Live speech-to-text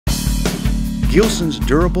Gilson's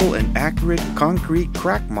durable and accurate concrete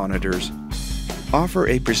crack monitors offer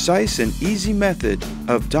a precise and easy method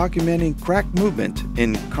of documenting crack movement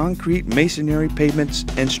in concrete masonry pavements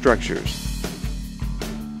and structures.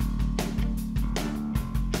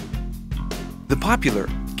 The popular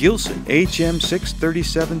Gilson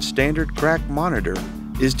HM637 standard crack monitor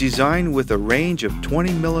is designed with a range of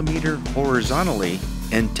 20 mm horizontally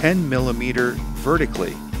and 10 mm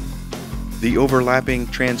vertically. The overlapping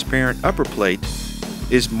transparent upper plate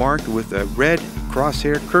is marked with a red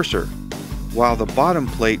crosshair cursor, while the bottom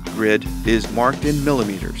plate grid is marked in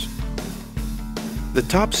millimeters. The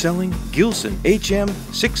top-selling Gilson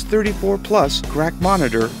HM634 Plus crack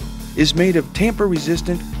monitor is made of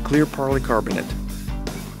tamper-resistant clear polycarbonate.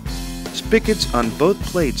 Spigots on both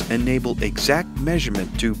plates enable exact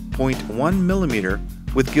measurement to 0.1 mm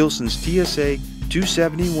with Gilson's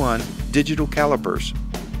TSA-271 Digital Calipers.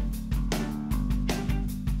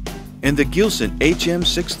 And the Gilson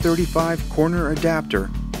HM635 corner adapter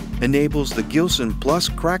enables the Gilson Plus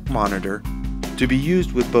crack monitor to be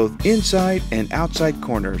used with both inside and outside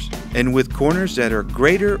corners, and with corners that are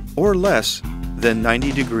greater or less than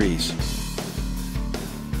 90 degrees.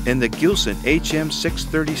 And the Gilson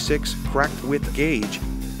HM636 cracked width gauge,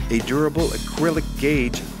 a durable acrylic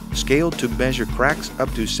gauge scaled to measure cracks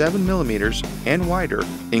up to 7 mm and wider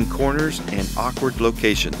in corners and awkward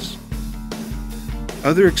locations.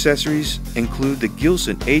 Other accessories include the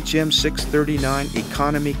Gilson HM639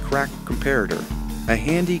 Economy Crack Comparator, a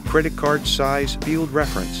handy credit card size field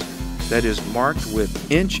reference that is marked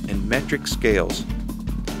with inch and metric scales.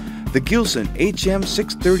 The Gilson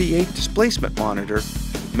HM638 Displacement Monitor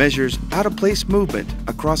measures out-of-place movement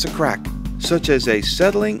across a crack, such as a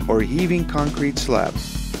settling or heaving concrete slab.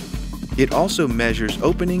 It also measures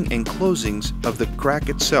opening and closings of the crack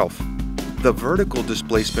itself. The vertical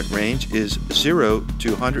displacement range is 0 to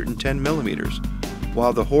 110 mm,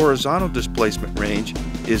 while the horizontal displacement range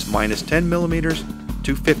is -10 mm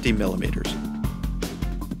to 50 mm.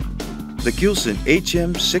 The Gilson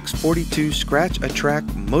HM642 Scratch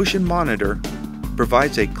Attract Motion Monitor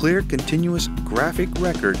provides a clear, continuous graphic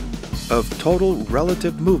record of total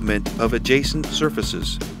relative movement of adjacent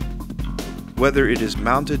surfaces. Whether it is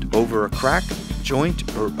mounted over a crack, joint,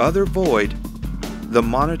 or other void, the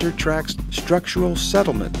monitor tracks structural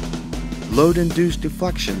settlement, load-induced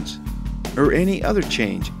deflections, or any other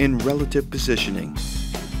change in relative positioning.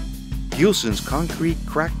 Gilson's concrete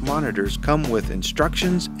crack monitors come with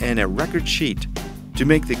instructions and a record sheet to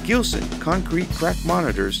make the Gilson concrete crack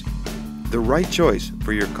monitors the right choice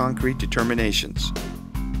for your concrete determinations.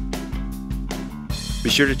 Be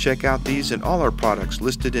sure to check out these and all our products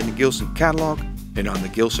listed in the Gilson catalog and on the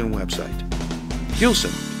Gilson website.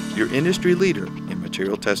 Gilson, your industry leader in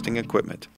material testing equipment.